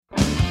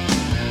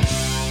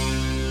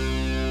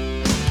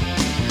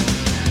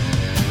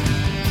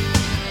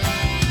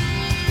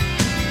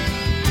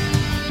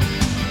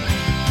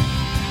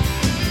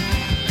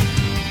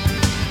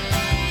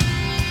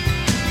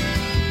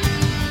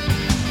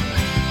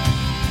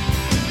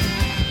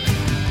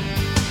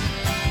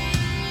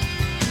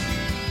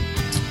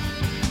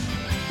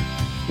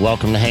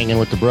Welcome to Hanging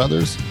with the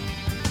Brothers,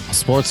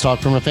 sports talk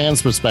from a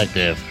fan's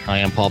perspective. I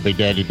am Paul Big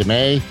Daddy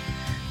DeMay,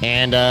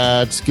 and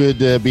it's good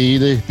to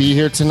be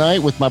here tonight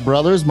with my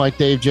brothers, Mike,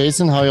 Dave,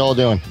 Jason. How y'all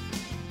doing?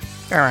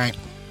 All right.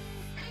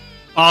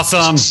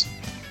 Awesome.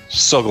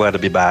 So glad to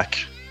be back.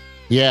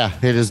 Yeah,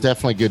 it is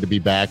definitely good to be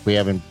back. We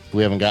haven't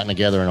gotten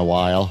together in a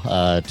while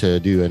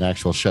to do an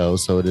actual show,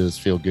 so it does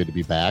feel good to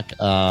be back.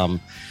 Hope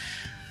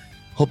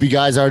you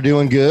guys are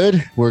doing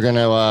good. We're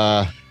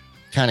gonna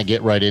kind of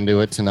get right into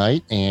it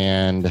tonight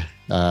and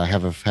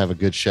have a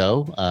good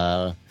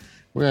show.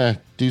 We're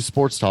gonna do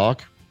sports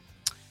talk,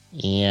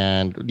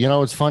 and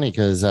it's funny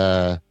because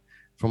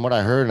from what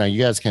I heard, now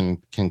you guys can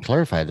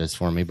clarify this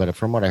for me, but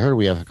from what I heard,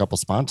 we have a couple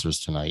sponsors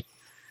tonight.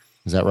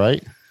 Is that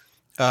right?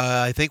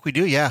 I think we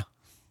do. Yeah.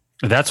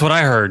 That's what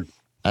I heard.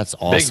 That's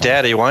awesome. Big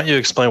Daddy, why don't you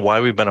explain why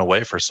we've been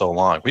away for so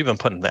long? We've been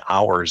putting the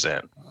hours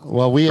in.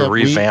 Well, to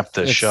revamp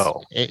this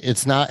show.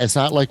 It's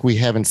not like we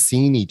haven't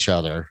seen each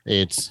other.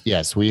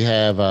 We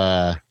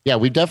have.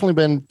 We've definitely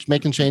been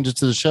making changes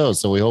to the show.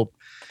 So we hope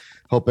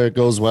it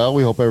goes well.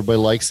 We hope everybody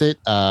likes it.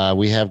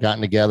 We have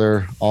gotten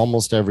together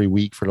almost every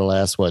week for the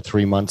last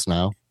 3 months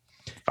now.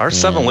 Our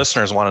 7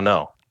 listeners want to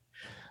know.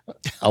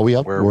 Are we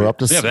up? We're up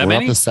to 7.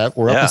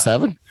 We're up to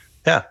 7.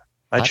 Yeah,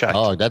 I checked.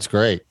 Oh, that's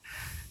great.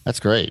 That's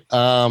great.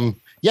 So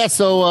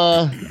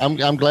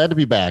I'm glad to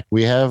be back.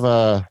 We have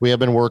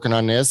been working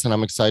on this, and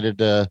I'm excited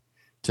to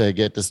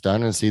get this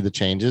done and see the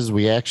changes.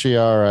 We actually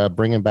are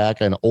bringing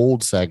back an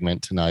old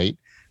segment tonight.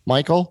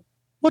 Michael,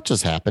 what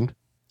just happened?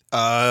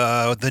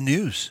 The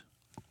news.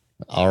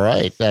 All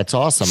right, that's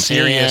awesome.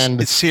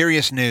 It's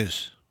serious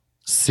news.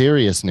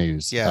 Serious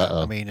news. Yeah,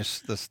 I mean it's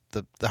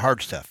the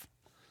hard stuff.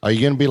 Are you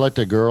going to be like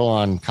the girl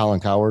on Colin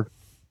Cowherd?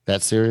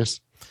 That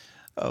serious?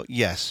 Oh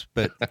yes,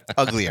 but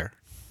uglier.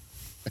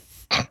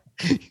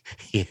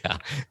 Yeah,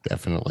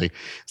 definitely.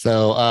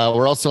 So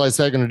we're also, like I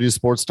said, going to do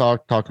sports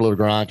talk a little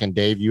Gronk, and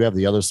Dave, you have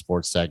the other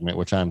sports segment,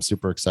 which I'm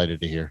super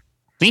excited to hear.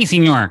 Si,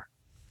 senor.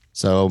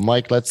 So,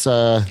 Mike, let's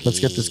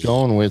get this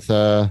going with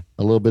a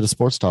little bit of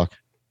sports talk.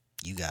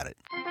 You got it.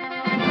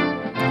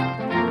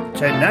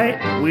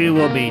 Tonight we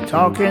will be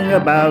talking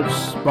about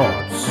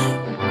sports.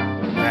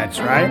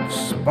 That's right,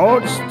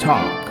 sports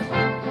talk.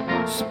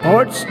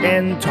 Sports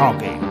and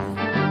talking.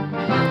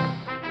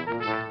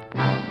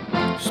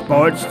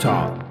 Sports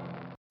talk.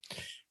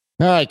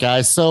 All right,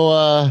 guys. So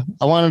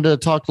I wanted to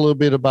talk a little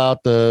bit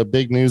about the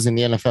big news in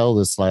the NFL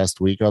this last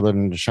week, other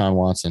than Deshaun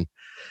Watson.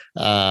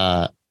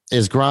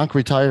 Is Gronk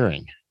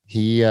retiring?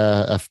 He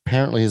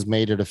apparently has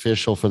made it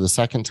official for the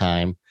second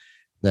time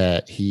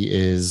that he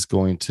is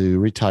going to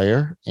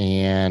retire,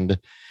 and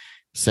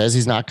says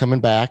he's not coming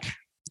back.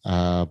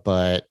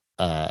 But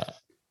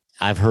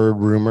I've heard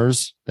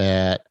rumors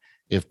that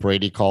if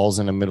Brady calls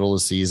in the middle of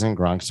the season,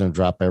 Gronk's going to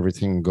drop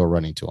everything and go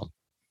running to him.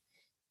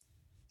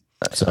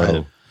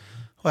 So.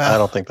 I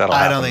don't think that'll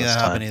happen. I don't think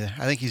that'll happen either.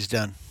 I think he's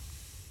done.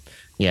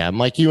 Yeah,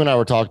 Mike, you and I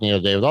were talking the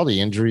other day with all the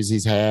injuries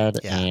he's had.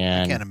 Yeah,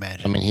 and I can't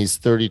imagine. I mean, he's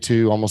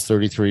 32, almost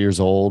 33 years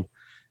old.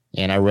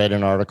 And I read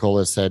an article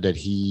that said that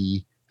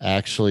he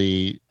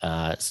actually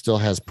still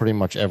has pretty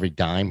much every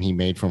dime he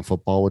made from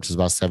football, which is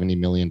about $70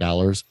 million.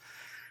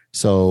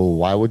 So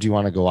why would you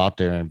want to go out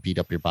there and beat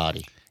up your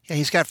body? Yeah,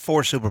 he's got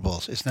 4 Super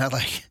Bowls. It's not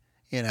like,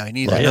 he needs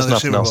He another has nothing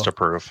Super Bowl. else to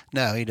prove.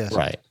 No, he doesn't.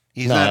 Right.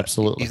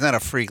 Absolutely. He's not a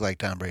freak like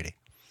Tom Brady.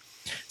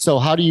 So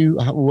how do you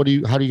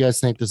guys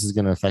think this is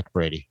going to affect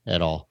Brady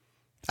at all?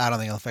 I don't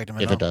think it'll affect him at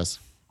all. If it does.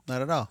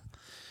 Not at all.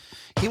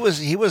 He was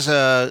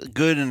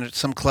good in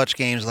some clutch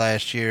games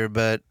last year,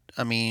 but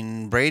I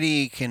mean,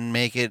 Brady can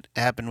make it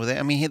happen with it.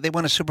 I mean, they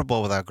won a Super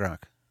Bowl without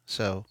Gronk,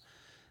 so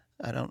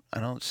I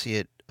don't see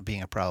it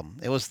being a problem.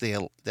 It was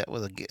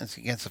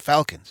against the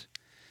Falcons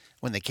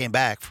when they came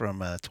back from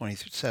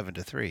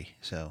 27-3.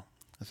 So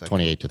it's like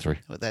 28-3.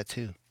 with that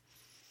too.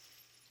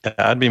 Yeah,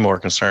 I'd be more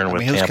concerned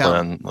with who's Tampa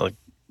and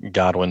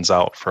Godwin's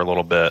out for a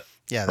little bit.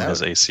 Yeah, from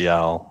his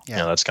ACL.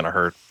 Yeah. That's going to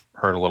hurt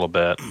a little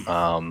bit.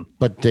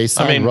 But they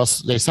signed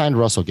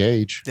Russell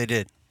Gage. They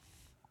did.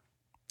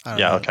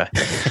 Yeah. Okay.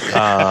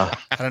 I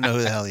don't know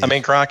who the hell he is. I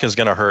mean, Gronk is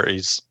going to hurt.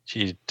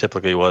 He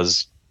typically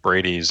was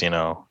Brady's,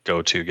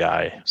 go-to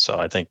guy. So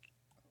I think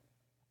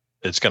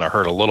it's going to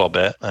hurt a little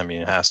bit. I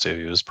mean, it has to.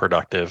 He was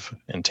productive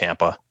in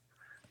Tampa,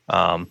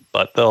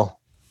 but they'll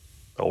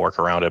work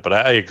around it. But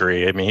I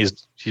agree. I mean,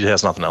 he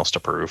has nothing else to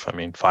prove. I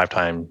mean,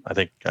 5-time. I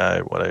think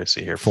what I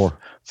see here,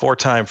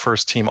 4-time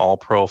first team All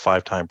Pro,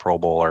 5-time Pro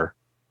Bowler.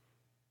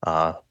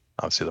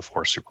 Obviously the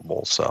 4 Super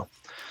Bowls. So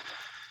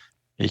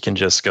he can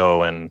just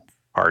go and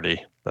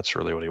party. That's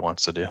really what he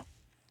wants to do.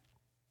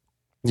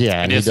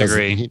 Yeah, and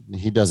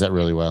he does that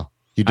really well.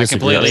 I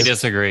completely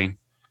disagree.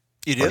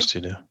 You do? Of course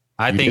you do.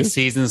 I think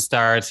season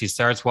starts. He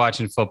starts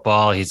watching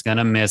football. He's going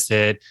to miss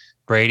it.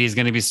 Brady's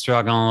going to be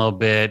struggling a little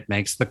bit.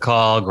 Makes the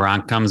call.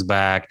 Gronk comes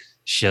back.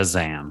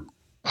 Shazam.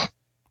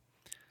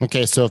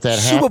 Okay, so if that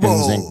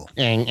happens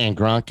and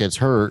Gronk gets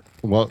hurt,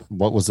 what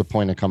was the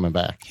point of coming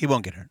back? He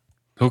won't get hurt.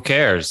 Who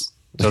cares?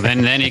 So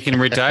then he can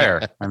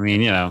retire. I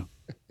mean, Yeah,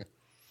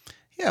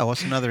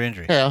 what's another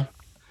injury? Yeah.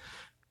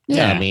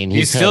 Yeah, I mean,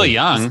 he's still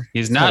young. he's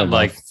He's had not enough.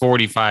 like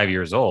 45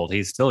 years old.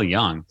 He's still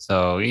young.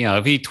 So,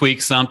 if he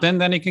tweaks something,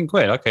 then he can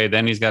quit. Okay,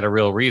 then he's got a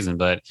real reason.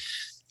 But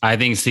I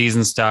think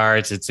season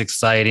starts. It's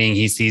exciting.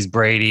 He sees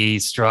Brady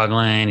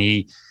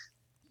struggling.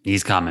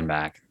 He's coming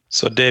back.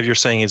 So, Dave, you're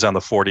saying he's on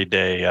the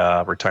 40-day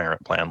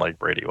retirement plan like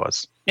Brady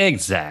was.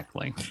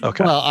 Exactly.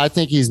 Okay. Well, I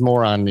think he's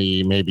more on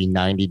the maybe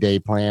 90-day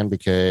plan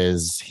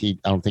because I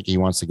don't think he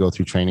wants to go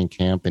through training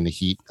camp in the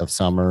heat of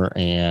summer.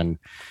 And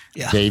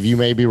Dave, you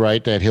may be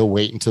right that he'll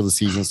wait until the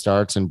season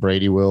starts and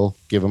Brady will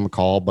give him a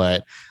call.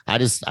 But I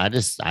just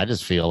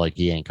feel like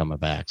he ain't coming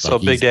back. So,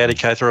 Like Big Daddy,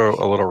 can I throw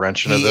a little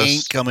wrench into He this?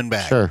 ain't coming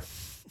back. Sure.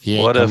 He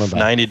ain't What coming if back.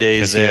 90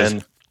 days Yes, he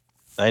in,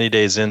 90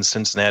 days in,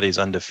 Cincinnati's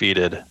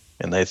undefeated,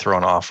 and they throw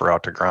an offer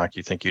out to Gronk?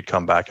 You think you'd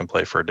come back and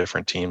play for a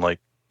different team,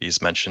 like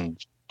he's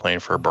mentioned, playing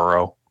for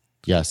Burrow?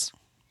 Yes.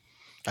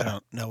 I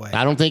don't. No way.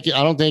 I don't think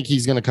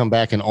he's going to come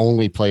back and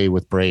only play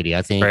with Brady.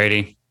 I think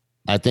Brady.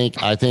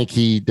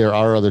 there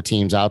are other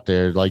teams out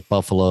there like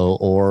Buffalo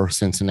or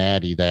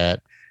Cincinnati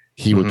that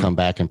he would come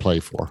back and play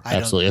for.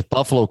 Absolutely. If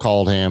Buffalo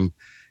called him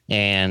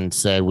and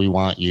said, "We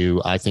want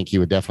you," I think he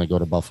would definitely go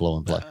to Buffalo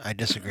and play. I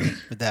disagree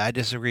with that. I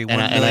disagree.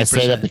 And I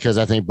say that because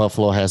I think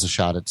Buffalo has a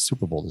shot at the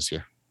Super Bowl this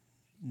year.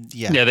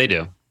 Yeah, they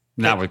do.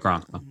 Not with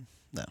Gronk, though.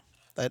 No,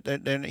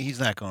 he's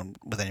not going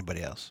with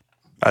anybody else.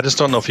 I just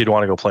don't know if he'd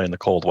want to go play in the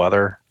cold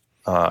weather.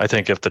 I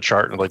think if the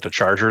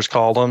Chargers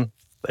called him,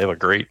 they have a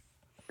great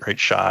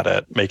shot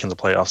at making the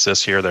playoffs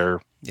this year. They're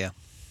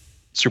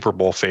Super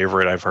Bowl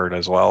favorite, I've heard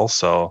as well.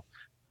 So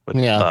with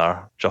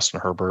Justin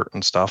Herbert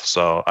and stuff,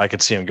 so I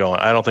could see him going.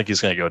 I don't think he's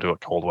going to go to a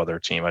cold weather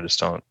team. I just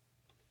don't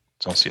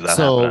see that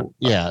happening.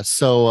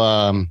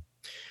 So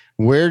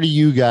where do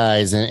you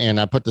guys? And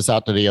I put this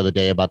out there the other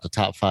day about the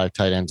top 5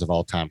 tight ends of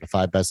all time, the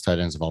 5 best tight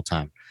ends of all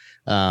time.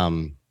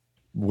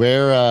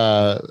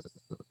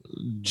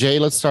 Jay,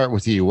 let's start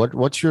with you.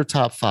 What's your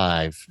top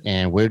 5,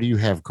 and where do you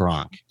have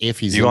Gronk? If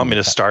he's, do you want me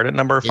to start at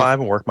number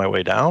 5 and work my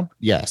way down?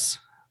 Yes.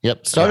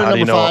 Yep. Start at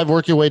number 5,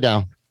 work your way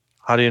down.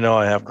 How do you know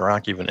I have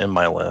Gronk even in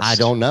my list? I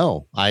don't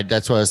know.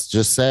 That's what I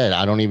just said.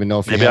 I don't even know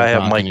if maybe I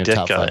have Mike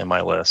Ditka in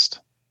my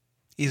list.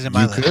 He's in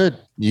my list.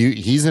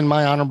 He's in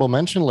my honorable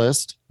mention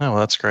list. Oh, well,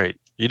 that's great.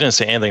 You didn't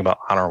say anything about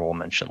honorable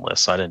mention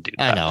lists, so I didn't do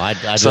that. I know. I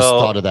just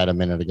thought of that a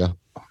minute ago.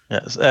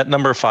 Yes. At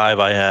number 5,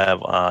 I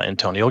have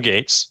Antonio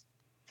Gates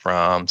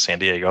from San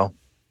Diego.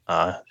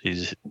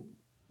 He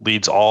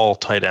leads all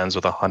tight ends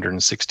with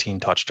 116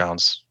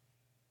 touchdowns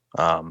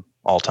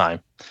all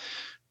time.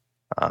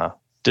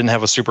 Didn't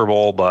have a Super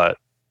Bowl, but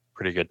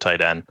pretty good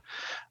tight end.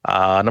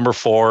 Number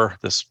 4,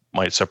 this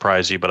might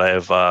surprise you, but I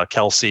have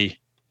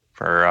Kelsey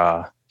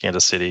for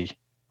Kansas City.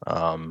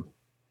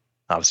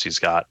 Obviously, he's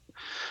got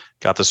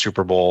the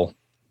Super Bowl.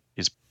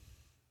 He's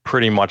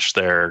pretty much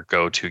their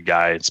go-to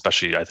guy,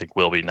 especially I think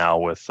will be now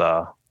with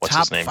what's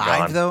his name? Top 5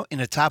 gone. though, in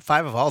the top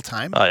 5 of all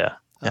time. Oh yeah.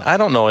 I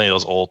don't know any of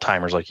those old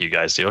timers like you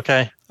guys do.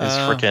 Okay, he's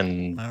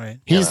freaking. All right.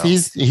 He's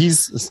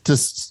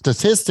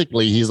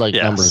statistically he's like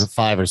Yes. number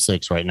 5 or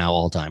 6 right now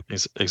all time.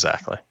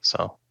 Exactly.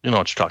 So you know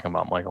what you're talking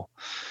about, Michael.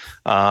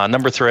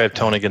 Number 3, I have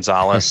Tony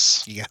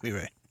Gonzalez. You got me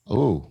right.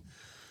 Oh,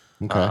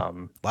 okay.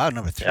 Wow,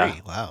 number 3. Yeah.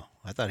 Wow,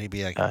 I thought he'd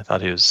be like I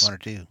thought he was 1 or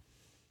 2.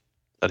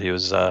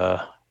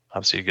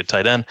 Obviously a good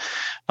tight end.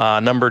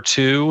 Number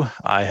 2,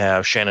 I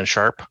have Shannon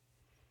Sharp.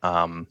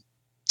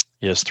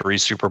 He has 3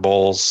 Super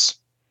Bowls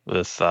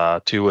with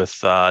 2 with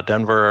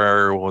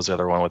Denver. What was the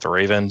other one with the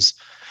Ravens?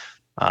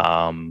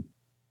 So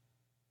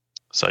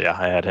yeah,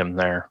 I had him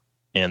there,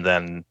 and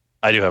then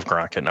I do have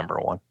Gronk at number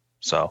 1.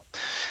 So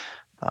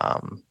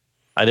I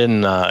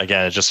didn't.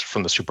 Again, just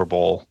from the Super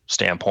Bowl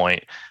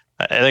standpoint,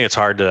 I think it's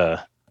hard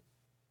to.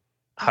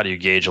 How do you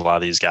gauge a lot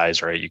of these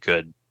guys, right? You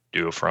could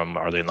do it from,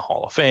 are they in the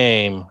Hall of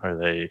Fame? Are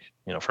they,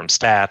 from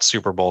stats,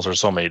 Super Bowls? There's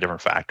so many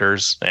different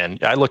factors.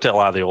 And I looked at a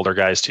lot of the older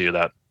guys too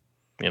that,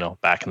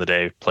 back in the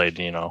day played,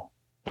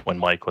 when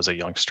Mike was a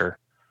youngster.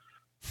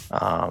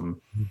 But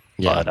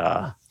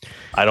I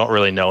don't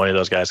really know any of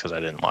those guys because I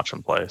didn't watch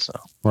them play. So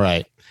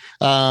Right.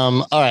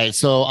 All right.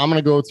 So I'm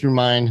going to go through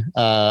mine.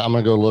 I'm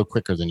going to go a little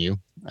quicker than you.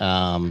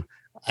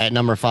 At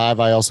number 5,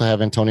 I also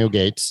have Antonio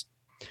Gates.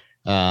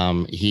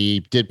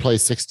 He did play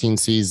 16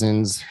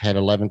 seasons, had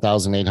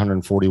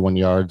 11,841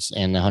 yards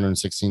and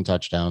 116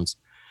 touchdowns.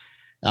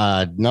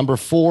 Number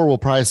 4 will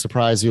probably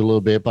surprise you a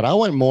little bit, but I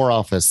went more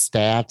off of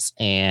stats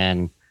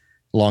and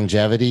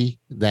longevity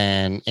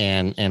than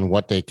and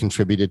what they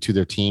contributed to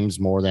their teams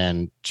more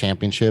than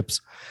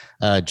championships.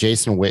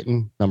 Jason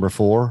Witten, number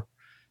 4.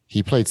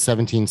 He played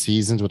 17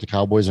 seasons with the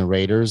Cowboys and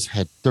Raiders.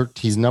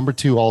 He's number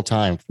 2 all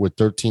time with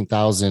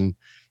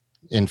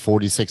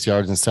 13,046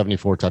 yards and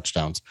 74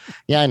 touchdowut.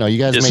 Yeah, I know you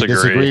guys may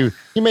disagree.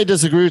 You may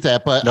disagree with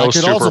that, but no I could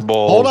Super also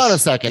Bowls. hold on a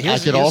second. I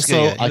could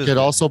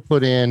also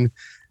put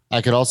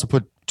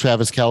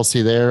Travis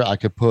Kelce there. I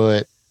could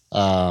put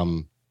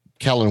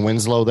Kellen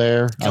Winslow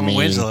there.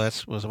 Winslow,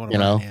 that was one of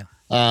mine.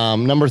 Yeah.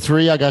 Number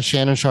 3, I got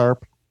Shannon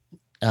Sharp.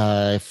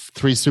 3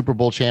 Super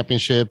Bowl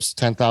championships,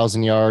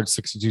 10,000 yards,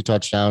 62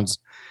 touchdowns.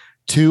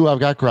 2, I've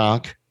got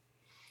Gronk.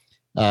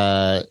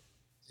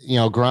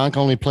 Gronk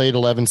only played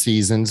 11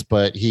 seasons,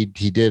 but he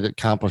did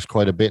accomplish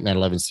quite a bit in that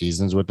 11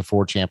 seasons with the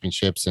 4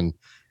 championships and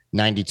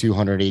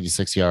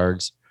 9,286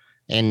 yards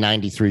and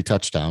 93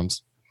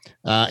 touchdowns.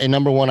 And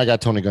number 1, I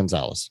got Tony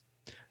Gonzalez.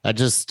 I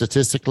just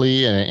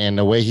statistically and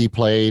the way he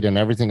played and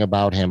everything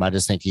about him, I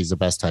just think he's the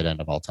best tight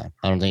end of all time.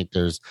 I don't think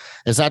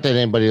it's not that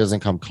anybody doesn't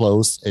come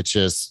close. It's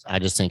just, I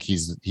just think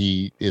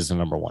he is the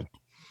number 1.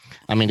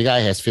 I mean, the guy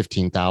has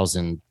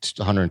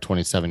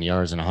 15,127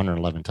 yards and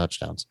 111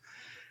 touchdowns.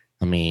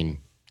 I mean,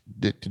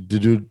 the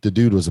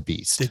dude was a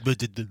beast.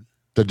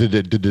 The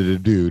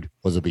dude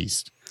was a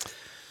beast.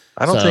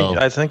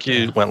 I think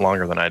you went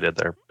longer than I did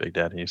there, Big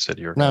Daddy. You said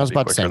you were. No, it was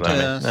about the same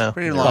time.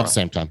 Pretty long. About the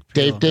same time.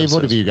 Dave,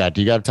 what have you got?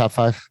 Do you got a top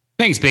 5?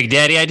 Thanks, Big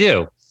Daddy. I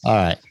do. All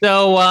right.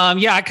 So,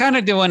 I kind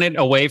of doing it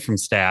away from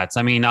stats.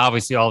 I mean,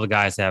 obviously, all the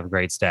guys have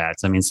great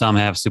stats. I mean, some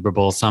have Super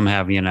Bowl, some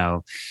have,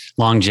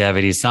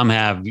 longevity, some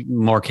have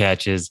more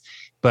catches.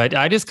 But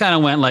I just kind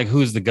of went like,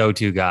 who's the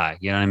go-to guy?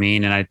 You know what I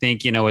mean? And I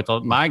think, with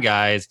my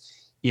guys,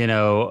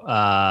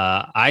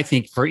 I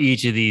think for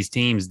each of these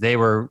teams, they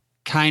were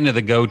kind of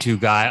the go-to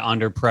guy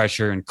under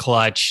pressure and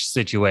clutch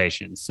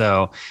situations.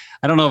 So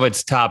I don't know if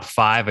it's top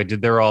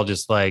 5. They're all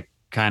just like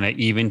kind of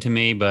even to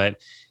me, but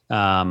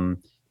and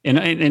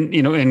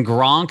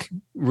Gronk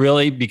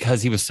really,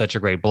 because he was such a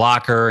great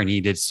blocker and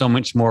he did so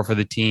much more for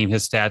the team,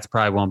 his stats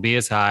probably won't be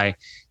as high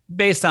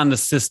based on the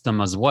system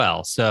as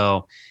well.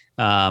 So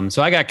I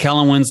got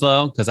Kellen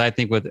Winslow because I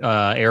think with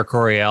Air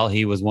Coryell,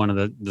 he was one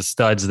of the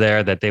studs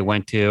there that they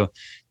went to.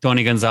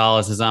 Tony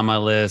Gonzalez is on my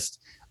list.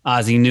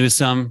 Ozzie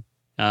Newsome,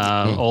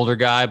 older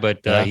guy,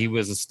 but he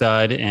was a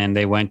stud, and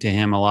they went to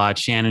him a lot.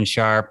 Shannon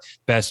Sharp,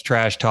 best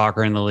trash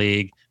talker in the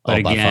league, but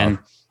again,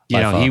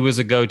 he was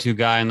a go-to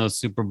guy in those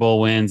Super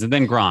Bowl wins. And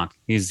then Gronk,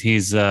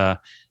 he's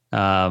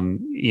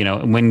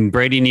when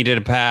Brady needed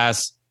a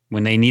pass,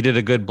 when they needed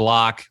a good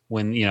block,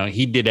 when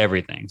he did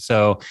everything.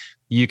 So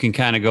you can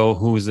kind of go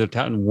who's the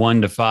top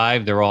 1 to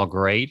 5. They're all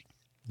great,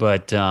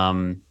 but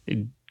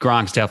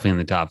Gronk's definitely in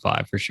the top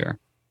 5 for sure.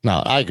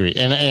 No, I agree.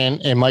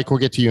 And Mike, we'll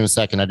get to you in a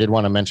second. I did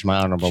want to mention my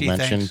honorable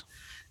mention.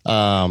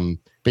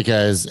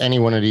 Because any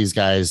one of these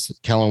guys,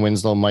 Kellen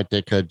Winslow, Mike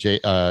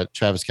Ditka,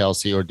 Travis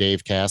Kelce, or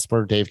Dave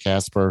Casper. Dave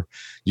Casper,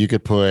 you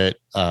could put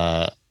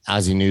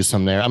Ozzie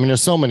Newsome there. I mean,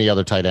 there's so many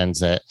other tight ends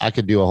that I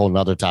could do a whole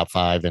nother top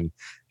 5. And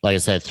like I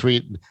said,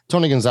 3,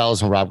 Tony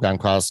Gonzalez and Rob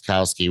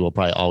Gronkowski will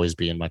probably always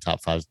be in my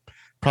top 5.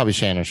 Probably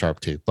Shannon Sharp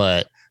too.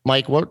 But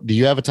Mike, what do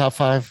you have a top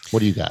 5? What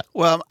do you got?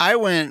 Well, I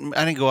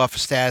didn't go off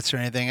of stats or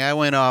anything. I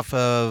went off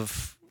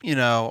of,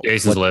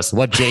 Jason's list.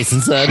 What Jason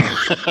said.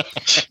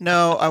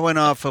 No, I went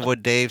off of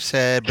what Dave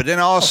said, but then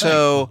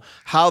also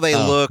how they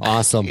look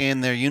in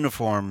their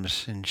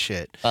uniforms and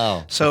shit.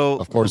 Oh, so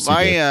of course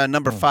my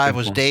number 5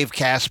 was Dave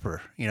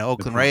Casper.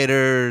 Oakland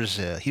Raiders,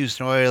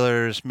 Houston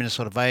Oilers,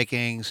 Minnesota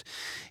Vikings.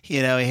 He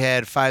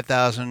had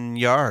 5,000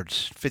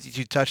 yards,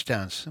 52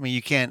 touchdowns. I mean,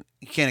 you can't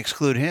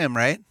exclude him,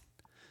 right?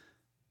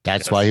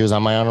 That's why he was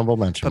on my honorable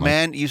mention. But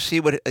man, you see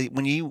when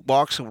he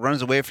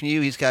runs away from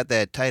you, he's got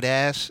that tight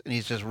ass, and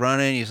he's just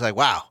running. He's like,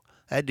 wow,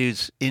 that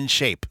dude's in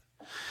shape.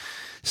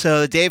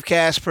 So Dave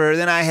Casper.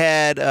 Then I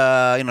had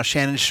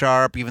Shannon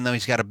Sharp, even though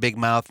he's got a big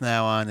mouth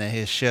now on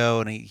his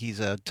show, and he's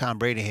a Tom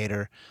Brady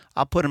hater.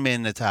 I'll put him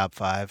in the top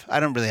 5.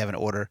 I don't really have an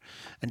order.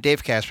 And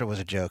Dave Casper was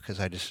a joke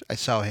because I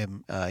saw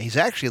him. He's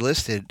actually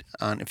listed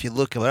on, if you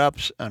look it up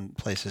on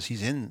places,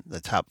 he's in the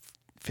top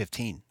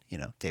 15.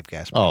 Dave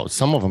Casper. Oh,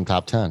 some of them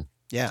top 10.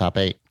 Yeah. Top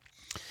 8.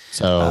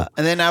 So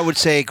and then I would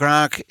say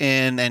Gronk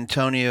and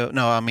Antonio.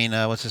 No, I mean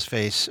what's his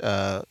face?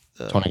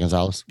 Tony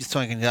Gonzalez.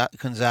 Tony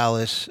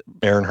Gonzalez.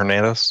 Aaron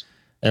Hernandez.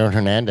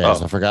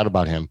 I forgot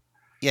about him.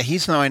 Yeah,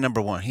 he's my number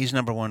 1. He's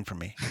number 1 for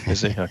me.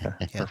 Is he? Okay,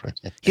 yeah.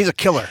 Perfect. He's a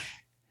killer.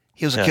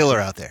 He was a killer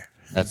out there.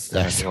 That's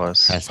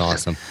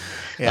awesome.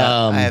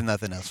 Yeah, I have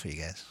nothing else for you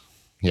guys.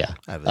 Yeah.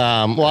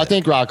 I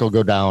think Gronk will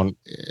go down.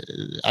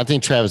 I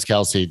think Travis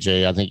Kelce,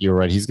 Jay, I think you're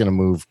right. He's going to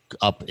move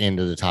up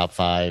into the top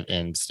 5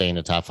 and stay in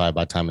the top 5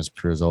 by the time his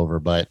career is over.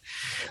 But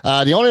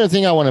the only other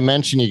thing I want to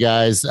mention, you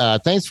guys,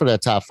 thanks for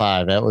that top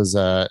 5. That was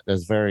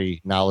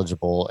very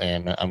knowledgeable,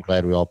 and I'm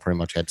glad we all pretty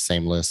much had the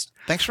same list.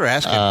 Thanks for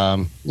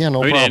asking. Yeah,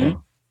 no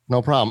problem.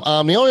 No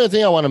problem. The only other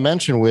thing I want to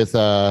mention with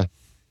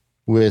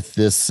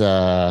this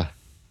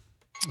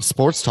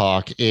sports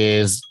talk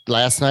is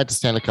last night the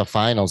Stanley Cup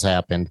Finals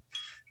happened.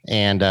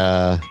 And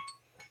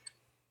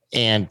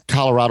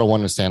Colorado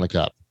won the Stanley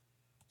Cup.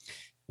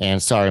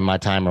 And sorry, my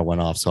timer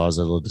went off, so I was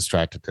a little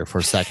distracted there for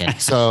a second.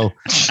 So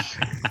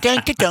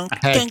had to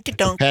think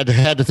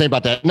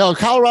about that. No,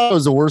 Colorado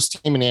is the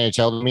worst team in the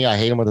NHL to me. I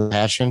hate them with a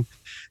passion.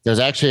 There's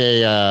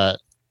actually a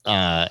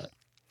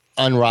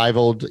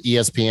unrivaled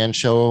ESPN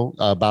show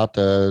about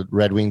the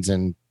Red Wings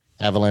and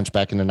Avalanche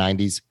back in the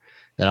 90s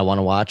that I want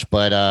to watch.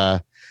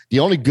 But the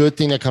only good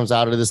thing that comes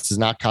out of this is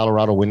not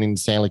Colorado winning the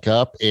Stanley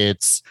Cup.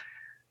 It's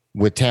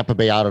with Tampa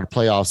Bay out of the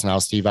playoffs now,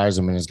 Steve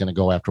Yzerman is going to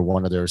go after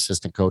one of their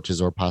assistant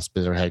coaches or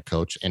possibly their head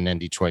coach, and then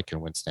Detroit can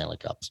win Stanley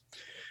Cups.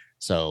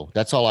 So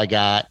that's all I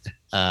got.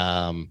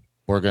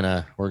 We're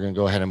gonna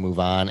go ahead and move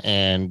on.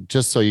 And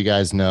just so you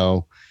guys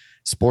know,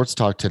 Sports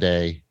Talk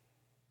today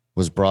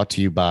was brought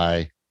to you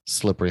by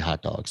Slippery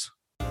Hot Dogs.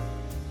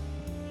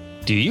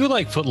 Do you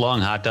like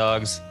foot-long hot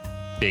dogs?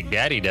 Big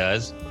Daddy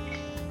does.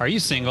 Are you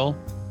single?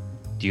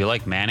 Do you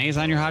like mayonnaise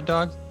on your hot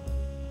dog?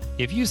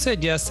 If you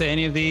said yes to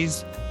any of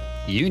these,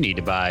 you need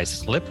to buy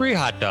Slippery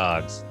Hot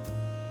Dogs.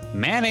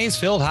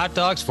 Mayonnaise-filled hot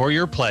dogs for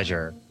your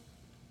pleasure.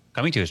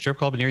 Coming to a strip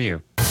club near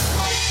you.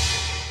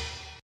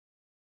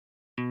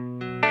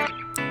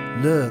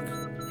 Look,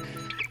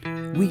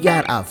 we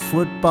got our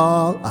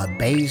football, our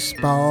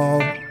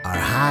baseball, our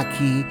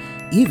hockey,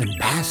 even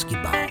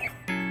basketball.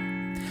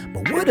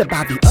 But what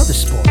about the other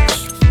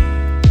sports?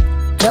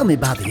 Tell me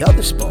about the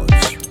other sports.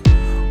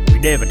 We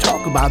never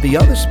talk about the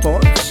other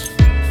sports.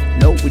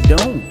 No, we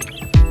don't.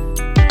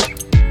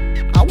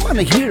 I want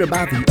to hear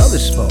about the other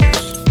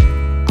sports.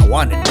 I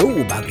want to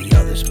know about the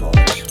other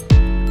sports.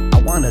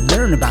 I want to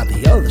learn about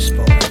the other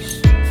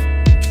sports.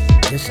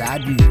 Yes, I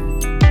do.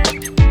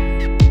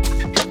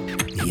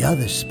 The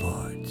other sports.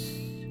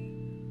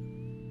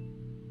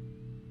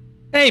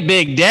 Hey,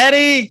 Big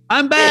Daddy,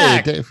 I'm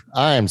back. Hey, Dave.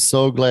 I am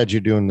so glad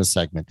you're doing this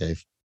segment,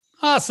 Dave.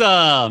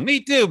 Awesome.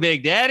 Me too,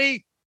 Big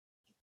Daddy.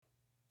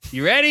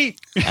 You ready?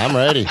 I'm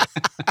ready.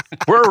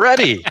 We're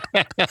ready.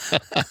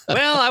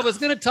 Well, I was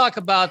going to talk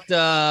about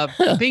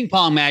the ping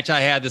pong match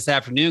I had this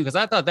afternoon because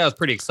I thought that was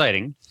pretty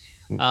exciting.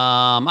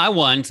 I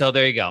won, so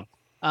there you go.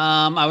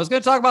 I was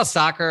going to talk about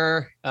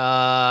soccer.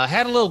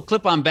 Had a little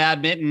clip on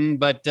badminton,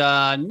 but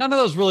none of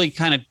those really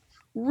kind of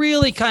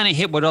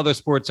hit what other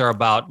sports are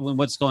about.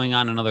 What's going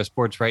on in other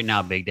sports right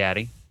now, Big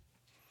Daddy?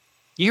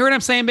 You hear what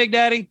I'm saying, Big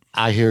Daddy?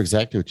 I hear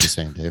exactly what you're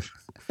saying, Dave.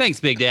 Thanks,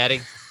 Big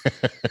Daddy.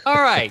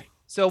 All right.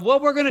 So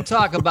what we're going to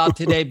talk about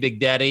today,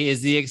 Big Daddy,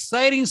 is the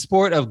exciting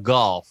sport of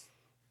golf.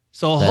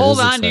 So That hold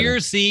is on exciting. to your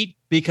seat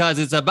because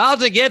it's about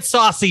to get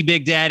saucy,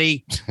 Big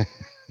Daddy.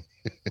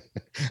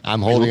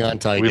 I'm holding on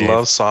tight. We Dave.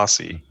 love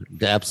saucy.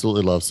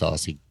 Absolutely love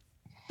saucy.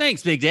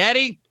 Thanks, Big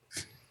Daddy.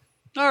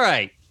 All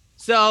right.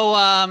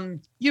 So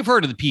you've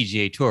heard of the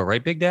PGA Tour,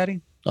 right, Big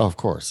Daddy? Oh, of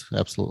course.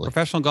 Absolutely.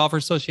 Professional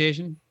Golfers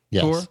Association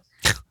Yes. Tour.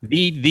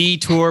 The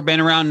tour, been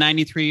around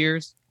 93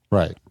 years.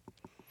 Right.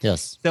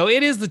 Yes. So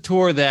it is the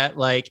tour that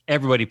like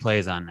everybody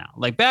plays on now.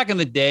 Like back in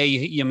the day,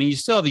 you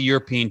still have the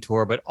European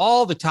Tour, but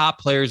all the top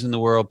players in the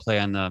world play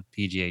on the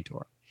PGA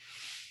Tour.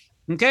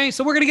 Okay,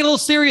 so we're gonna get a little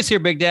serious here,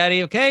 Big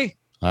Daddy. Okay,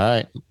 All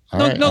right. All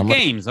no, right. no I'm-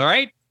 games. All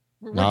right,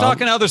 we're No.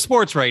 talking other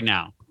sports right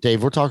now.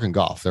 Dave, we're talking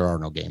golf. There are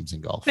no games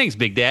in golf. Thanks,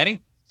 Big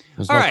Daddy.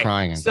 There's All no right,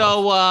 crying in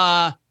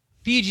golf. so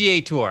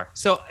PGA Tour.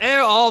 So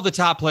all the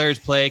top players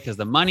play because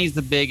the money's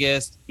the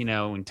biggest. You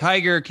know, when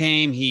Tiger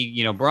came,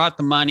 he brought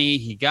the money.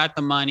 He got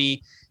the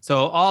money.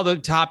 So all the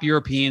top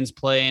Europeans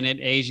play in it.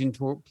 Asian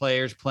tour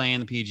players play in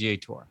the PGA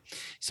Tour.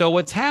 So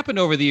what's happened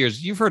over the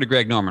years? You've heard of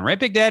Greg Norman, right,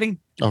 Big Daddy?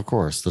 Of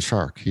course, the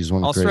Shark. He's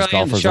one of the greatest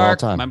Australian, the golfers of all Shark,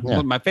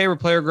 time. my favorite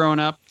player growing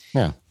up.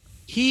 Yeah.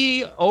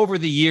 He, over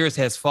the years,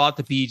 has fought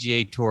the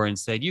PGA Tour and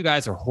said, you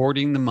guys are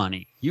hoarding the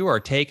money. You are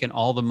taking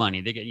all the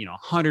money. They get,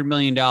 $100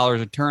 million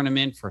a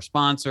tournament for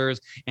sponsors,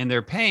 and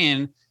they're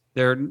paying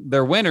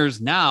their winners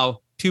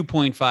now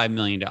 $2.5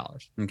 million,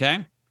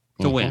 okay,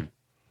 to Mhm. win.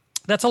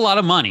 That's a lot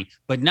of money,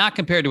 but not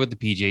compared to what the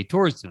PGA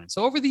Tour is doing.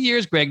 So over the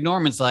years, Greg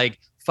Norman's like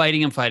fighting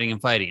him.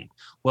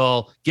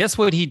 Well, guess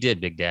what he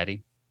did, Big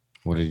Daddy?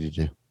 What did he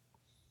do?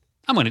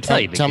 I'm going to tell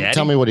you, Big Daddy.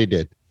 Tell me what he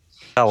did.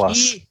 Tell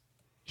us.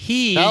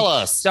 He Tell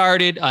us.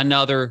 started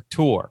another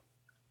tour.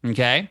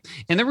 Okay.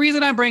 And the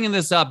reason I'm bringing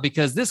this up,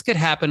 because this could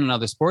happen in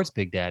other sports,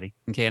 Big Daddy.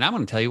 Okay. And I'm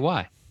going to tell you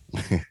why.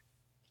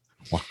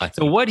 Why?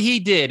 So what he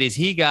did is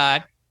he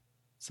got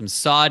some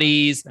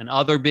Saudis and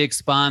other big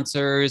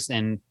sponsors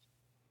and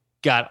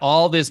got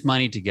all this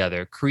money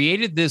together,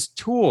 created this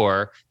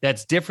tour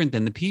that's different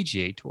than the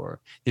PGA Tour.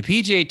 The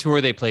PGA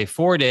Tour, they play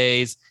 4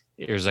 days.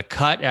 There's a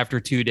cut after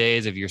 2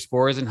 days if your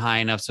score isn't high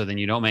enough, so then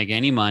you don't make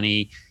any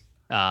money.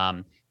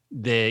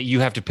 You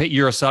have to pay.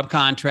 You're a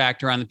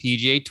subcontractor on the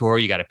PGA Tour.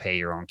 You got to pay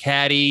your own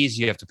caddies.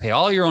 You have to pay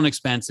all your own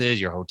expenses,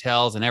 your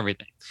hotels, and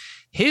everything.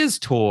 His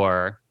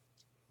tour,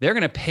 they're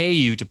going to pay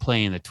you to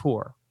play in the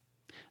tour.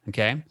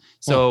 Okay,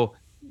 so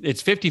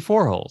it's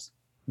 54 holes.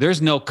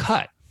 There's no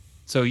cut.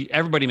 So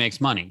everybody makes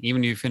money.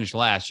 Even if you finish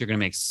last, you're going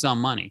to make some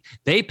money.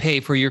 They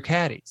pay for your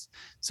caddies.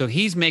 So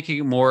he's making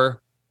it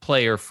more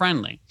player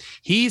friendly.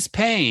 He's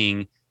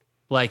paying,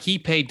 like he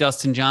paid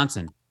Dustin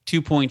Johnson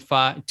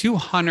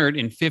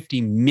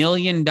 $250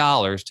 million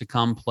to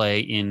come play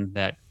in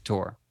that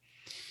tour.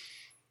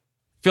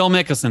 Phil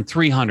Mickelson,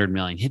 $300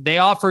 million. They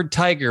offered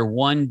Tiger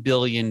 $1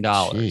 billion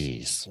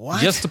Jeez. What?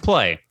 just to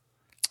play.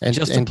 And,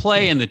 Just to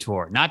play in the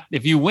tour. Not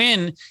if you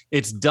win,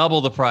 it's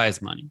double the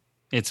prize money.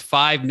 It's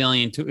 $5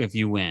 million if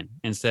you win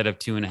instead of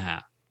 $2.5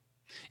 million.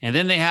 And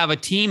then they have a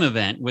team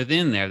event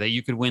within there that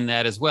you could win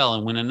that as well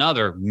and win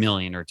another $1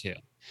 million or $2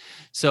 million.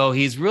 So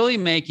he's really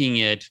making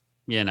it,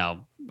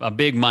 a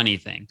big money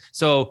thing.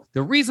 So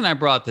the reason I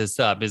brought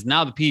this up is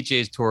now the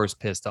PGA's tour is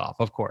pissed off,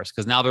 of course,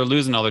 because now they're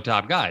losing all their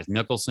top guys.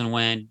 Mickelson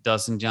went,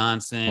 Dustin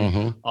Johnson,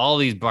 Mhm. all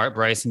these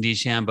Bryson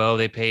DeChambeau,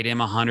 they paid him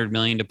 $100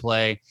 million to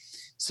play.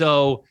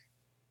 So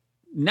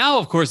now,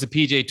 of course, the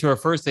PGA Tour,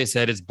 first they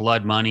said it's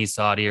blood money,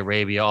 Saudi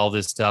Arabia, all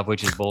this stuff,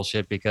 which is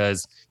bullshit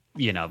because,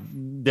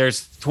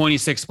 there's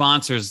 26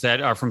 sponsors that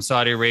are from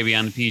Saudi Arabia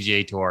on the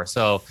PGA Tour.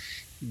 So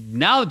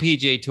now the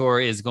PGA Tour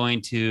is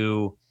going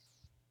to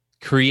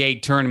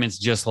create tournaments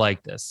just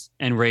like this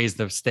and raise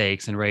the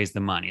stakes and raise the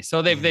money.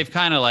 So they've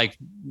kind of like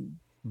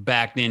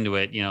backed into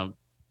it,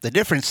 The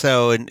difference,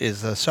 though,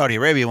 is the Saudi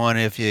Arabia one.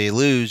 If you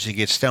lose, you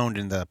get stoned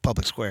in the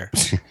public square.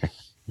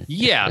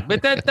 Yeah,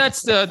 but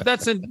that's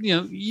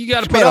you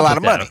got to pay a lot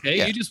of money. Okay,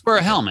 Yeah. You just wear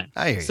a helmet.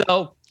 I hear you.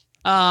 So,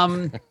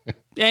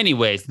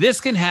 anyways, this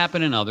can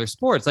happen in other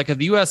sports. Like if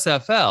the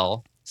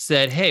USFL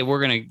said, "Hey,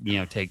 we're going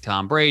to take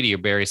Tom Brady or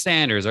Barry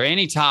Sanders or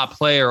any top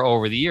player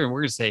over the year, and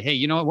we're going to say, hey,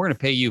 you know what? We're going to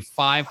pay you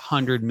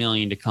 $500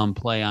 million to come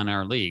play on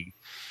our league."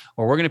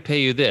 Or we're going to pay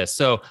you this.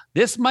 So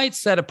this might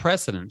set a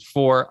precedent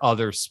for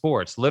other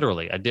sports,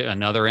 literally.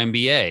 Another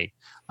NBA,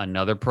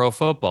 another pro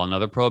football,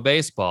 another pro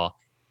baseball.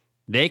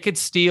 They could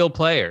steal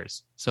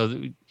players.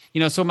 So,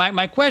 so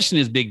my question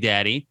is, Big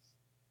Daddy,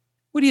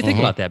 what do you think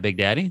about that, Big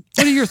Daddy?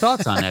 What are your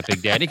thoughts on that,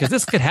 Big Daddy? Because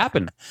this could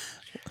happen.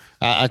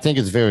 I think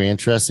it's very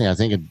interesting. I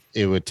think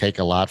it would take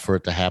a lot for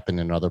it to happen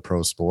in other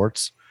pro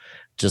sports.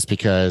 Just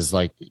because,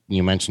 like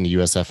you mentioned, the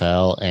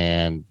USFL,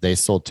 and they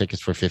sold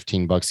tickets for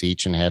 $15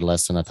 each and had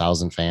less than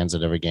 1,000 fans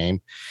at every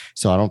game.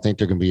 So I don't think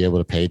they're going to be able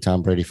to pay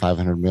Tom Brady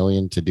 $500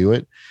 million to do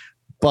it.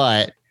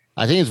 But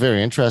I think it's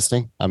very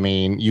interesting. I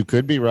mean, you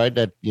could be right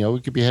that we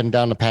could be heading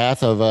down the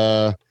path of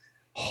a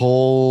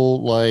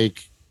whole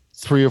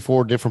 3 or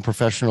 4 different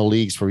professional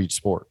leagues for each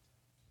sport.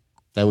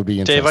 That would be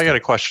interesting. Dave, I got a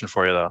question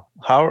for you though.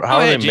 How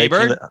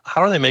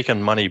are they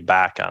making money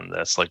back on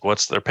this? Like,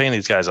 they're paying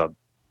these guys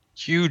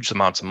huge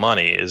amounts of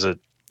money. Is it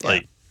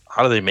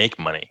how do they make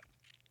money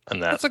in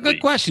that? That's a good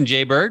question,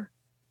 Jay Bird.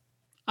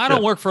 I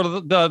don't work for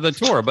the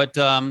tour, but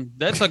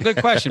that's a good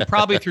question.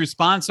 Probably through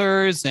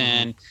sponsors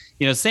and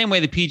same way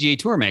the PGA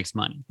Tour makes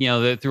money.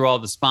 Through all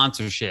the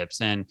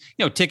sponsorships and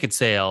ticket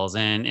sales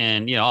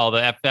and all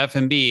the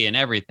F&B and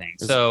everything.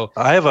 So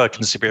I have a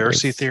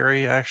conspiracy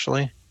theory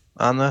actually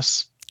on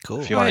this.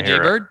 Cool. If you want to hear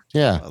Jay Bird?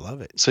 Yeah, I love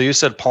it. So you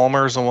said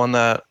Palmer's the one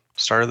that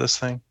started this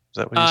thing? Is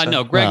that what you said?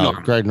 No, Greg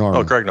Norman. Greg Norman.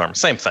 Oh, Greg Norman.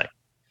 Same thing.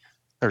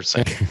 They're the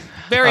same.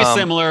 Very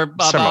similar,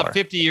 about similar.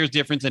 50 years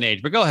difference in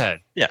age. But go ahead.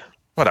 Yeah,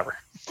 whatever.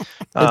 They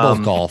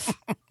both golf.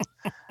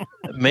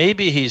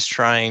 Maybe he's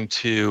trying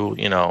to,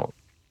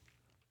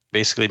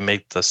 basically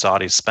make the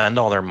Saudis spend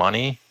all their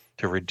money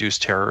to reduce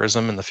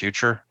terrorism in the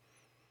future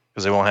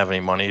because they won't have any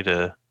money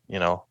to,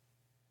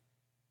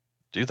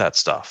 do that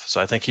stuff. So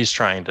I think he's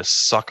trying to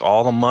suck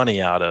all the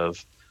money out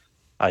of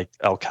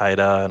Al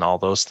Qaeda and all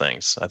those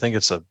things. I think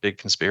it's a big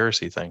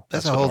conspiracy thing.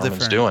 That's a what whole Norman's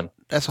different doing.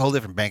 That's a whole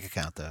different bank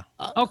account, though.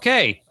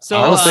 Okay, so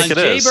I don't think it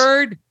Jay is.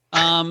 Bird,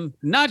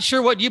 not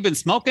sure what you've been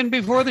smoking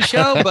before the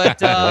show,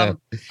 but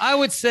I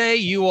would say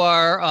you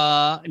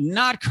are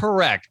not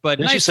correct. But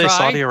Didn't nice you say try.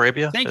 Saudi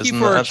Arabia? Thank Isn't you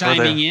for that where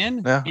chiming they're-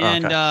 in. Yeah?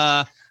 And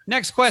Okay.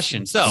 next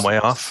question. So I'm way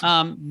off.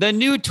 the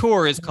new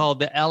tour is called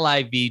the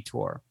LIV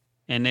Tour,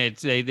 and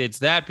it's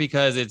that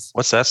because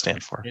What's that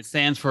stand for? it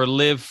stands for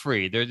Live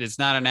Free. It's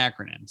not an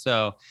acronym.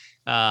 So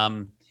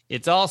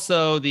it's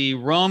also the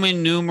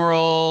Roman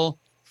numeral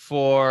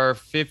for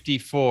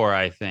 54,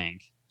 I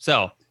think.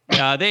 So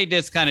they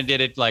just kind of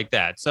did it like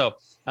that. So,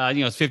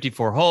 it's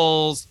 54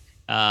 holes.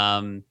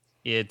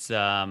 It's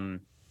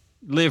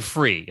live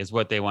free is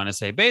what they want to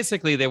say.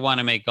 Basically, they want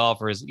to make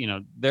golfers,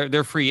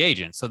 they're free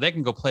agents, so they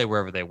can go play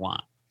wherever they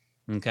want.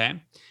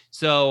 Okay.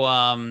 So,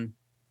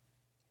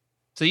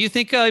 so you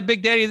think,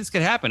 Big Daddy, this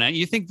could happen?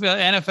 You think the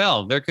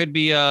NFL, there could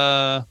be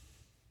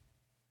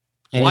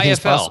Anything's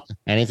YFL. possible.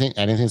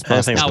 Anything's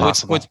possible. Now,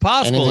 possible. what's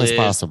possible Anything's is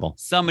possible.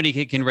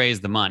 somebody can raise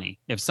the money.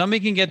 If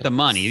somebody can get the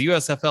money, the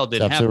USFL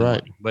didn't That's have the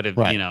right. money. But if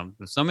Right.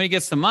 if somebody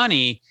gets the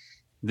money,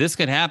 this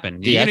could happen. Are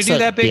The you going to do XF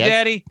that, Big the X-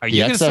 Daddy? Are the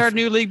you going to XF start a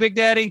new league, Big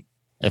Daddy?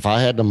 If I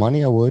had the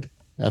money, I would.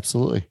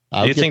 Absolutely.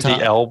 Do you think the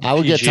I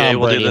would get LPGA Tom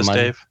will do Brady this,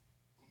 money. Dave? Do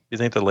you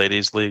think the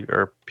ladies league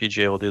or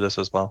PGA will do this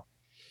as well?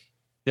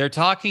 They're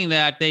talking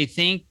that they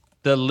think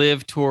the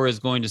Live Tour is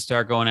going to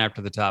start going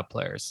after the top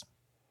players,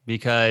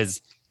 because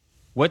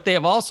what they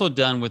have also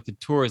done with the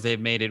tour is they've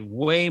made it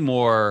way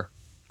more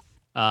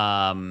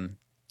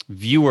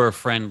viewer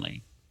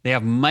friendly. They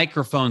have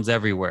microphones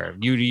everywhere.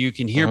 You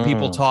can hear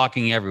people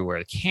talking everywhere.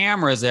 The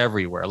cameras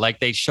everywhere.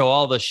 Like they show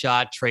all the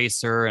shot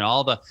tracer and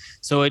all the.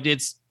 So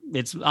it's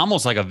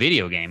almost like a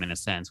video game in a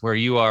sense, where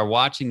you are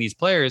watching these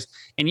players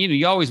and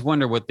you always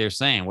wonder what they're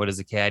saying. What does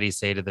the caddy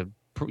say to the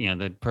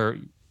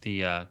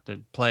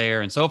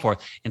player and so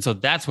forth? And so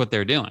that's what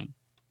they're doing.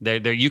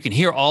 You can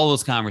hear all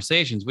those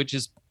conversations, which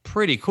is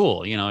pretty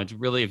cool. It's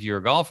really, if you're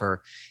a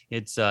golfer,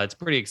 it's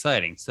pretty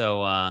exciting.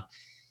 So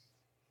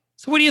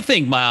what do you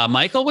think,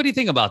 Michael? What do you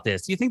think about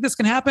this? Do you think this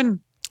can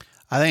happen?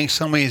 I think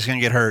somebody's going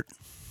to get hurt.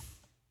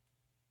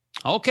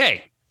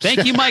 Okay.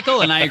 Thank you,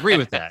 Michael. And I agree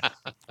with that.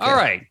 All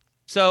right.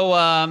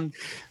 So,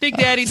 Big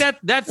Daddy,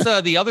 that's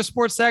the other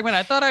sports segment.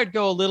 I thought I'd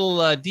go a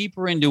little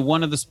deeper into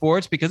one of the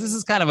sports, because this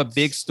is kind of a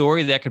big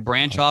story that could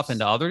branch off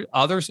into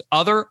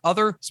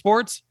other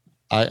sports.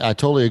 I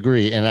totally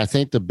agree. And I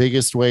think the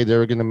biggest way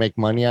they're going to make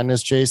money on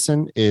this,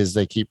 Jason, is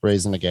they keep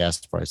raising the gas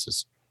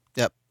prices.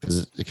 Yep.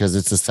 Because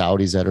it's the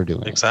Saudis that are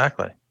doing it.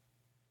 Exactly.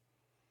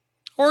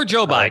 Or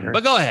Joe I Biden, agree.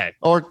 but go ahead.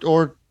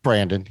 Or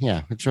Brandon.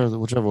 Yeah. Whichever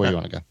way you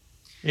want to go.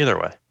 Either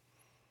way.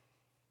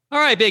 All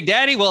right, Big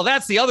Daddy. Well,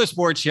 that's the other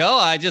sports show.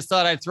 I just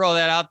thought I'd throw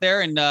that out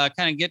there and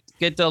kind of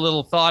get a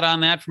little thought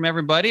on that from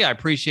everybody. I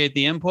appreciate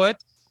the input.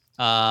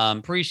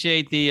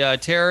 Appreciate the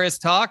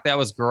terrorist talk. That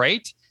was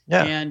great.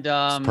 Yeah. And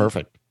It's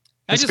perfect.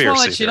 I just want to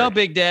let Conspiracy you know,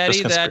 theory. Big Daddy,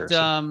 Just that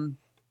conspiracy.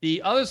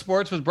 the other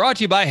sports was brought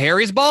to you by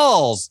Harry's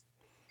Balls.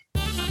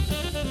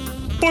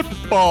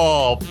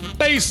 Football,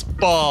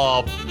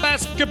 baseball,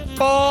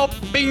 basketball,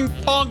 ping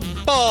pong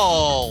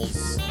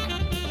balls.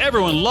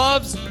 Everyone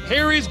loves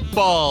Harry's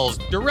Balls.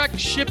 Direct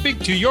shipping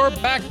to your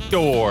back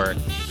door.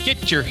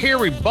 Get your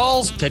Harry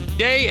Balls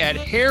today at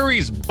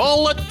Harry's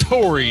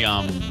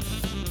Ballatorium.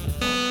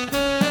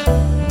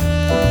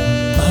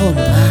 Oh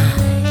my.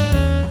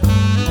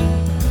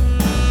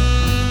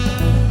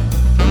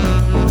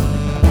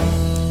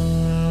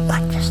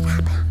 What just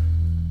happened?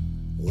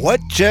 What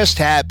just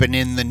happened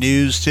in the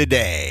news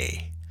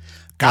today?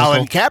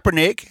 Colin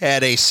Kaepernick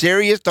had a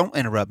serious. Don't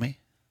interrupt me.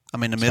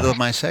 I'm in the middle of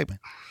my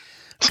segment.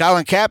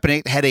 Colin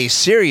Kaepernick had a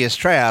serious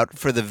tryout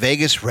for the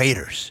Vegas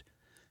Raiders.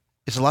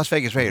 It's the Las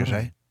Vegas Raiders,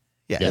 right?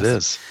 Yeah. It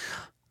is.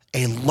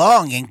 A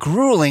long and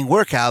grueling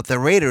workout, the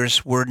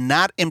Raiders were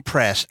not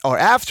impressed. Or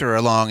after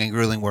a long and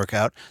grueling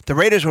workout, the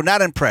Raiders were not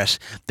impressed.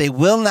 They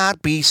will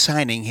not be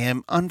signing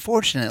him,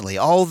 unfortunately,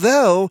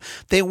 although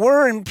they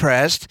were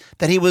impressed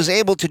that he was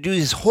able to do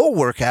his whole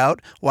workout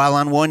while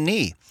on one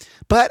knee.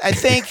 But I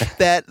think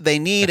that they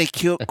need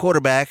a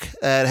quarterback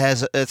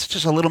that it's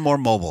just a little more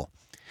mobile.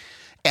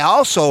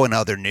 Also in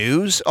other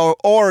news,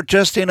 or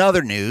just in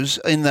other news,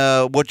 in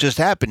the what just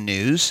happened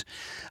news,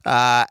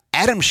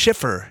 Adam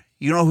Schiffer.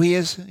 You know who he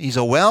is? He's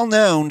a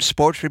well-known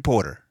sports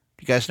reporter.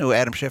 You guys know who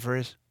Adam Schiffer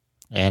is?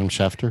 Adam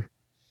Schefter.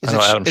 I know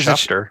Adam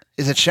Schefter.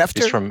 Is it Schefter?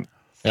 He's from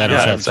Adam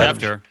Yeah, Schefter.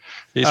 After.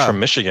 he's from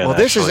Michigan. well,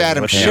 this is actually,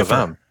 Adam with U of Schiffer.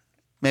 M.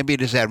 Maybe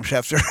it is Adam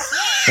Schefter.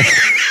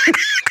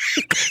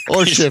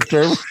 Or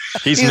Shifter.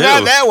 He's He's new.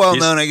 not that well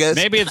He's- known, I guess.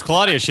 Maybe it's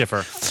Claudia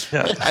Schiffer.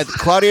 Yeah.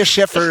 Claudia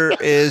Schiffer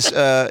is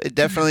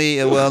definitely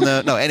a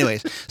well-known. No,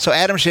 anyways. So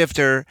Adam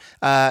Schifter,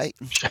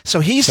 so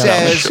he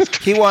says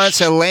he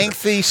wants a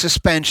lengthy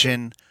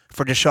suspension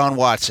for Deshaun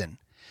Watson.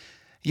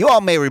 You all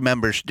may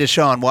remember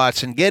Deshaun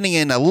Watson getting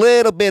in a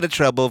little bit of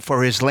trouble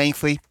for his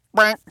lengthy.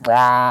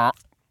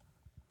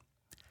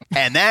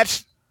 And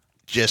that's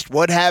just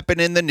what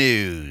happened in the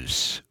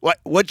news.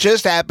 What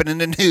just happened in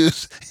the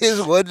news is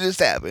what just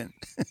happened.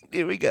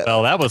 Here we go.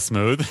 Well, that was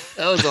smooth.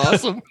 That was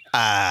awesome.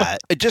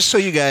 Just so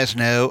you guys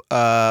know,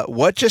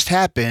 what just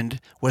happened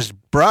was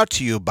brought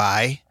to you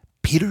by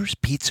Peter's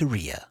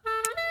Pizzeria.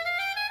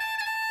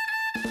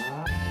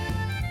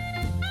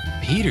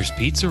 Peter's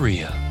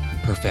Pizzeria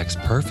perfects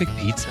perfect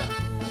pizza.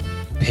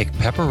 Pick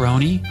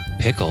pepperoni,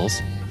 pickles,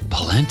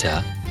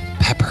 polenta,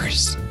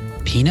 peppers,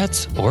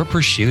 peanuts, or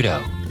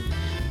prosciutto.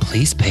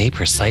 Please pay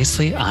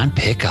precisely on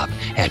pickup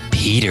at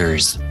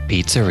Peter's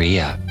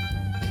Pizzeria.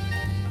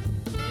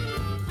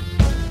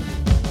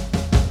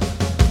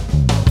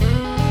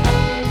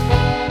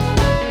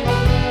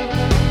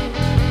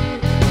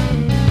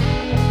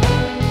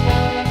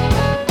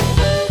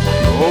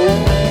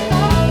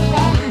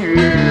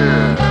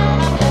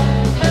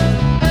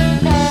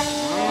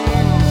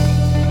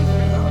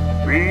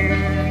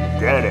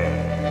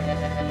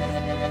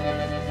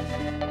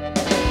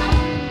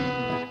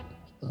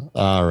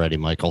 Alrighty,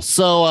 Michael.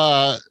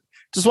 So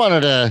just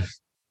wanted to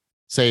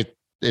say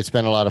it's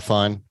been a lot of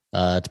fun.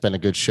 It's been a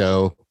good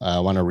show. I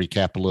want to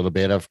recap a little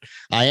bit of.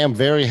 I am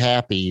very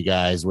happy, you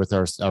guys, with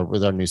our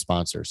new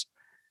sponsors,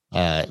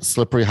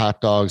 Slippery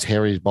Hot Dogs,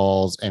 Harry's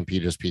Balls, and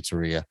Peter's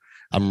Pizzeria.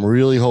 I'm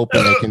really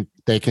hoping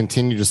they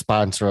continue to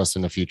sponsor us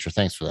in the future.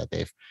 Thanks for that,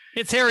 Dave.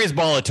 It's Harry's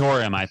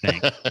Ballatorium, I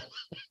think.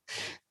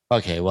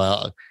 Okay,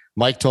 well,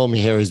 Mike told me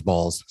Harry's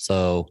Balls,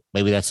 so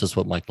maybe that's just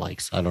what Mike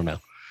likes. I don't know.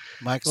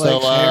 Mike So,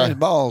 likes Harry's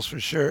balls for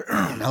sure.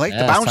 I like the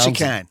yeah, bouncy sounds-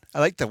 kind. I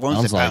like the ones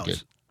sounds that like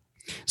bounce. it.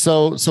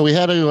 So we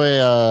had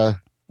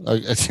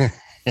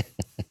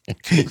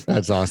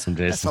that's awesome,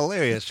 That's Jason.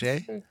 hilarious,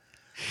 Jay.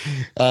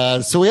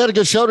 So we had a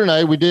good show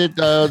tonight. We did.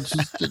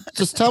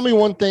 Just tell me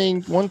one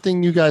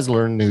thing you guys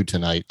learned new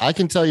tonight. I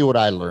can tell you what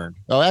I learned.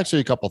 Oh,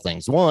 actually, a couple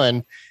things.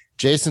 One,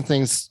 Jason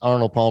thinks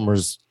Arnold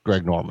Palmer's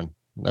Greg Norman.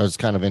 That was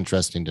kind of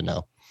interesting to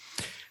know.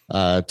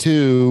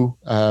 Two,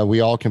 we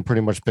all can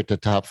pretty much pick the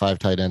top 5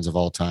 tight ends of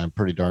all time,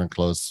 pretty darn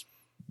close,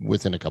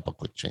 within a couple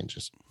quick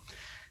changes.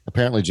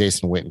 Apparently,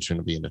 Jason Witten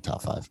shouldn't be in the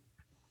top 5.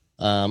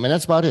 And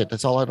that's about it.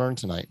 That's all I learned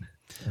tonight.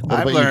 What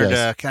I've about you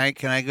guys? learned.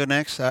 Can I go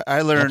next?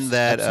 I learned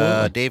that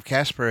Absolutely. Dave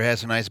Casper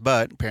has a nice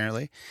butt.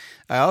 Apparently,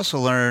 I also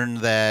learned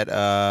that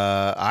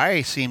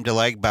I seem to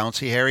like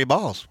bouncy hairy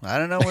balls. I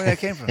don't know where that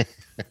came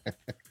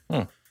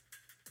from.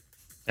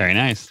 Very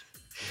nice.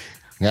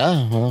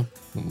 Yeah, well,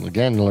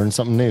 again, learn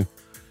something new.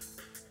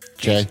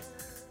 Jay,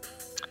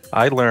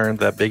 I learned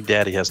that Big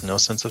Daddy has no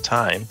sense of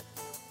time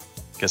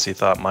because he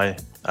thought my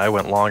I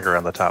went longer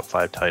on the top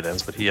 5 tight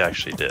ends, but he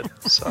actually did.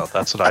 So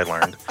that's what I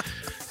learned.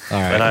 All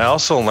right. And I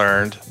also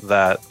learned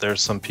that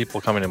there's some people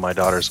coming to my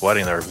daughter's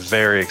wedding that are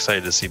very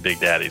excited to see Big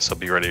Daddy. So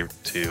be ready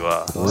to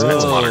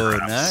spend some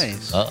autographs.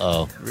 Nice.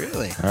 Uh-oh.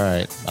 Really? All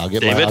right. I'll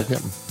get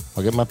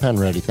my pen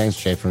ready. Thanks,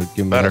 Jay, for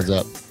giving me a heads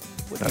up.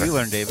 What did you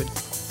learn, David?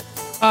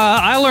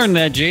 I learned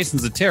that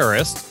Jason's a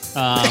terrorist.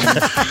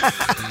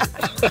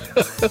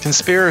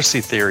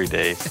 Conspiracy theory,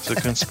 Dave. It's a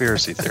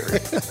conspiracy theory.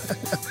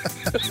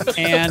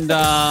 And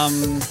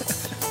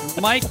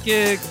Mike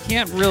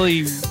can't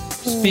really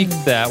speak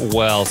that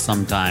well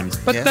sometimes,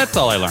 but that's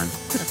all I learned.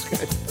 That's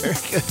good. Very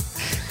good.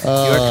 You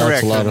are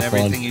correct a lot in of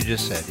everything fun. you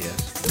just said,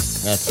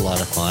 yes. That's a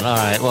lot of fun. All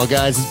right. Well,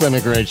 guys, it's been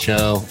a great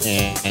show.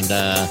 And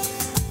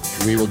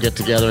we will get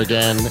together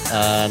again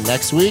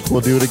next week. We'll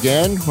do it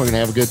again. We're going to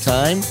have a good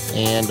time.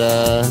 And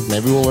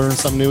maybe we'll learn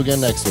something new again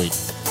next week.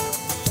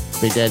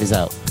 Big Daddy's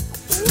out.